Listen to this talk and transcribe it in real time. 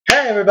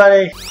Hey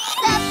everybody!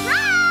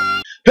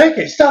 Surprise!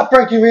 Pinky, stop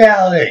breaking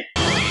reality!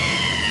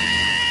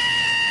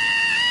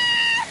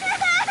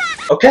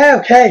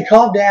 Okay,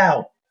 calm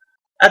down.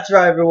 That's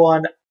right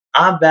everyone,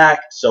 I'm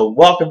back, so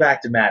welcome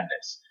back to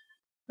Madness.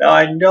 Now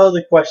I know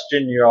the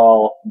question you're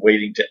all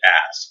waiting to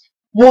ask.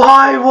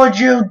 Why would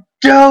you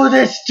do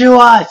this to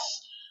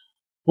us?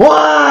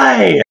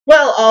 Why?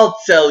 Well, I'll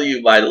tell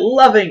you, my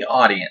loving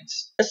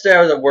audience. Yesterday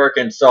I was at work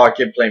and saw a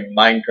kid playing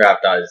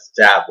Minecraft on his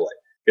tablet,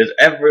 because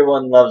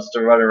everyone loves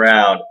to run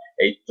around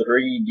a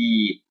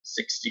 3D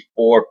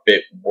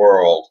 64-bit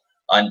world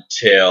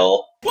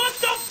until... What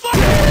the fuck?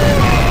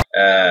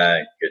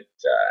 Good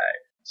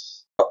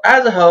times.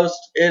 As a host,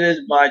 it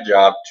is my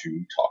job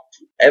to talk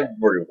to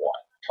everyone.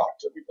 Talk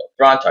to people up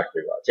front, talk to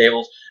people at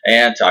tables,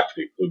 and talk to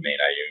people who may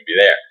not even be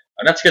there.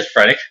 I'm not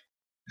schizophrenic.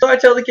 So I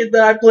tell the kid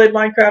that I played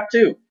Minecraft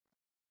too.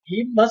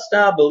 He must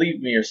not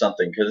believe me or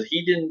something, because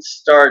he didn't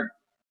start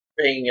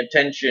paying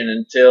attention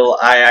until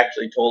I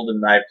actually told him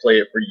that I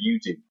played it for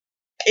YouTube.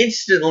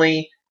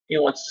 Instantly, he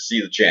wants to see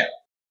the channel.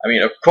 I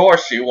mean, of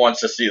course he wants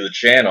to see the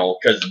channel,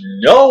 because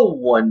no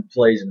one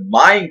plays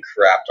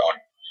Minecraft on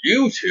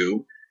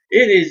YouTube.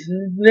 It is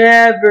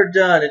never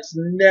done. It's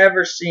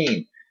never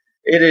seen.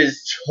 It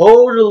is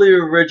totally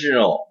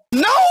original.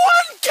 No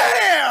one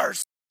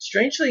cares!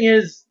 Strange thing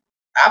is,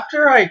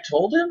 after I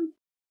told him,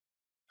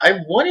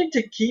 I wanted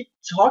to keep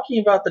talking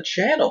about the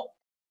channel.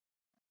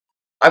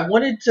 I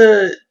wanted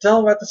to tell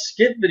him about the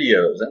skit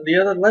videos and the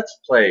other Let's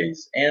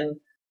Plays and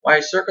my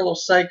Circle of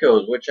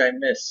Psychos, which I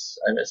miss.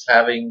 I miss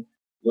having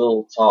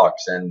little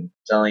talks and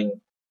telling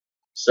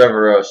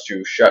Severos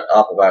to shut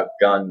up about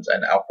guns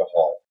and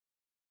alcohol.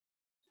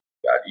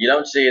 God, you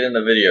don't see it in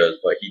the videos,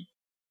 but he...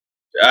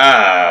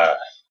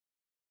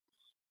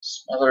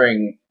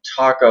 smothering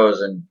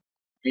tacos and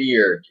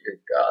beer. Dear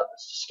God,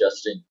 that's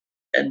disgusting.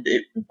 And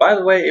by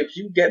the way, if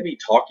you get me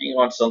talking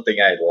on something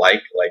I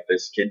like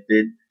this kid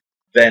did,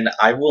 then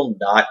I will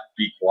not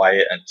be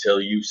quiet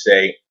until you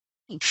say,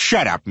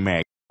 Shut up,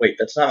 Meg. Wait,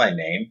 that's not my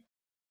name.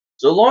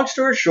 So long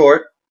story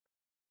short,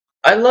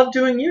 I love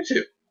doing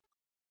YouTube.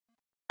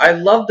 I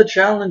love the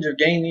challenge of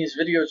getting these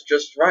videos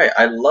just right.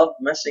 I love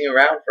messing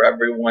around for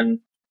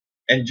everyone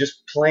and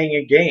just playing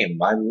a game.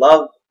 I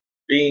love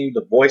being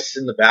the voice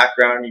in the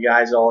background you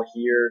guys all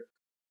hear.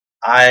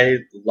 I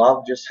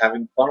love just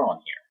having fun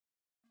on here.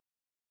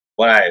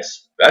 What I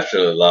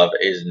especially love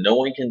is no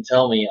one can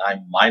tell me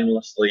I'm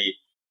mindlessly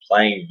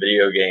playing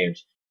video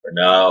games for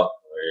no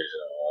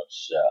reason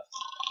whatsoever.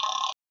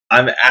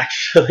 I'm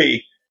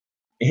actually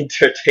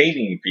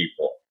entertaining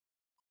people.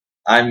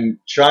 I'm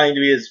trying to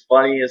be as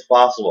funny as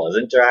possible, as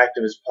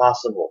interactive as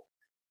possible,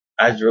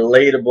 as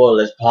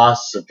relatable as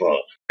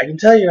possible. I can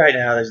tell you right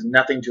now, there's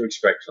nothing to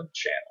expect from the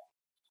channel.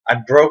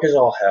 I'm broke as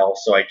all hell,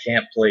 so I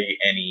can't play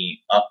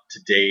any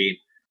up-to-date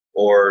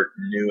or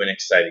new and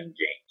exciting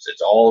games.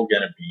 It's all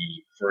going to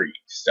be free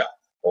stuff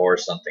or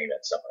something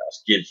that someone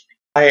else gives me.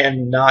 I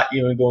am not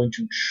even going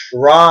to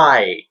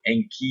try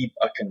and keep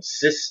a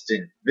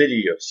consistent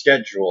video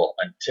schedule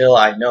until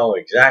I know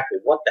exactly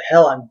what the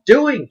hell I'm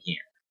doing here.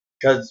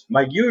 Because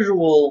my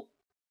usual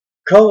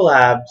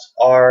collabs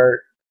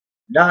are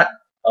not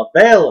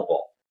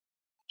available.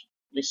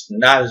 At least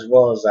not as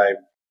well as I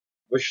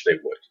wish they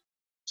would.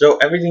 So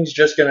everything's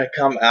just going to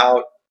come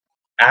out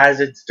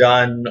as it's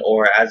done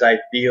or as I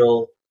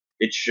feel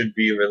it should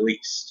be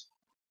released.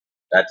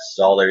 That's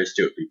all there is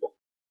to it, people.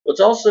 What's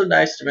also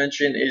nice to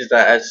mention is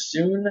that as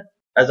soon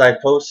as I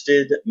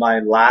posted my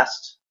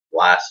last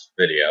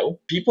video,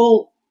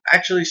 people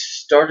actually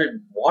started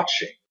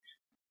watching.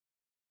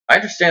 I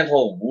understand the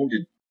whole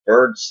wounded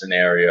bird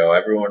scenario.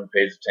 Everyone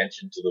pays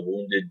attention to the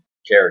wounded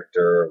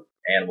character, or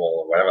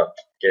animal, or whatever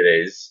it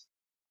is.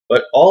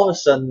 But all of a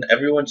sudden,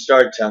 everyone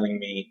started telling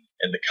me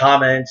in the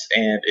comments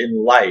and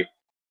in life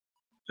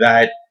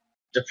that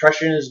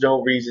depression is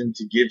no reason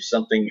to give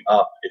something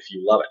up if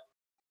you love it.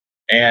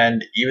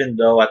 And even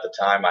though at the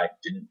time I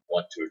didn't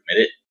want to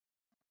admit it,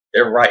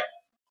 they're right.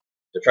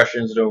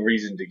 Depression is no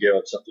reason to give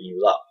up something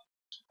you love.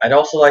 I'd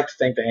also like to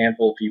thank the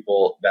handful of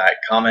people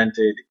that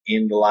commented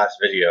in the last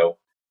video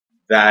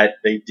that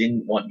they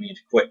didn't want me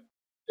to quit.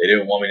 They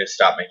didn't want me to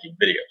stop making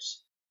videos.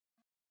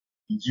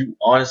 You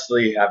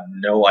honestly have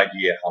no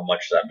idea how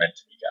much that meant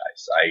to me,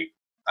 guys.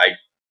 I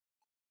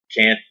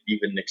can't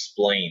even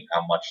explain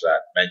how much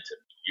that meant to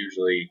me.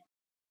 Usually,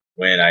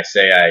 when I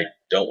say I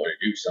don't want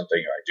to do something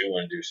or I do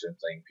want to do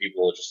something,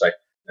 people are just like,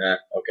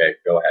 okay,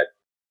 go ahead.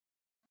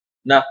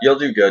 No, you'll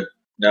do good.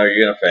 No,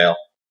 you're going to fail.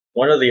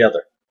 One or the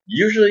other.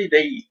 Usually,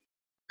 they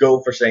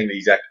go for saying the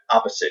exact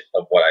opposite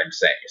of what I'm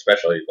saying,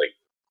 especially, like,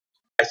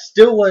 I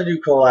still want to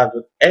do collabs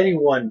with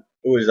anyone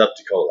who is up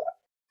to collab.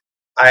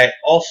 I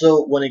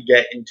also want to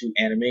get into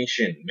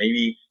animation,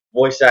 maybe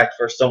voice act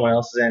for someone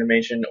else's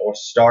animation or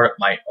start up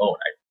my own.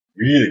 I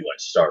really want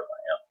to start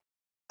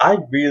my own.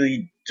 I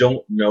really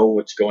don't know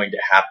what's going to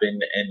happen,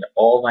 and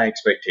all my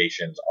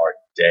expectations are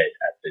dead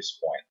at this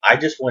point. I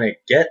just want to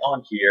get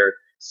on here,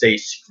 say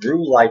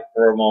screw life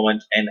for a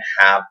moment, and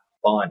have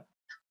fun.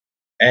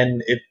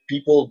 And if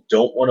people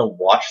don't want to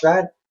watch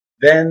that,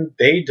 then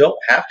they don't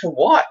have to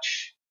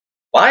watch.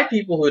 by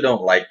people who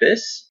don't like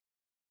this,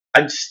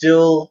 I'm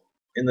still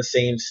in the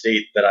same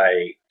state that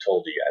I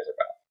told you guys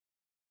about.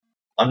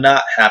 I'm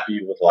not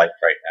happy with life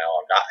right now.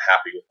 I'm not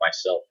happy with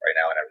myself right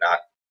now, and I'm not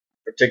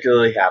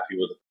particularly happy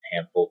with a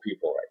handful of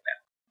people right now.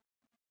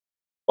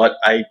 But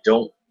I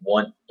don't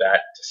want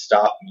that to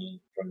stop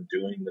me from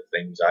doing the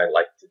things I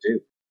like to do.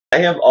 I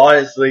am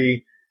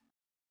honestly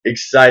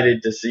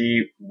excited to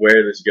see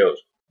where this goes.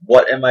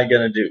 What am I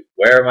going to do?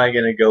 Where am I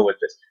going to go with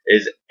this?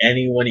 Is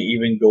anyone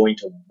even going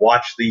to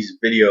watch these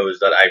videos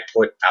that I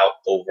put out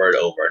over and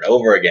over and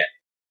over again?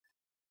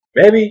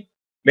 Maybe,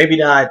 maybe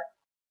not.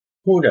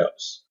 Who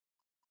knows?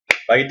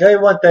 But I can tell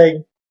you one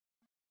thing.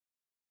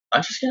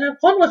 I'm just going to have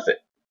fun with it.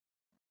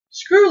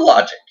 Screw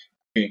logic.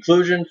 In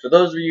conclusion, for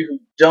those of you who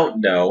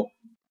don't know,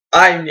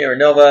 I'm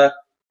Neronova,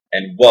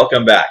 and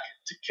welcome back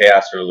to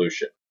Chaos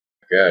Revolution.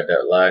 God,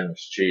 that line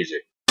was cheesy.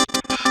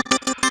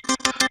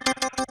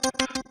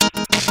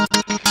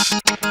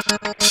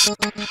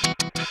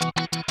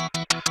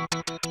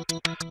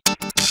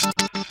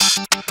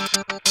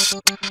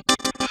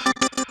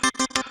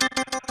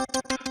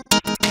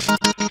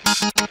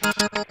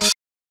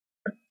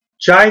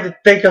 Trying to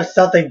think of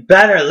something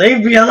better.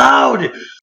 Leave me alone!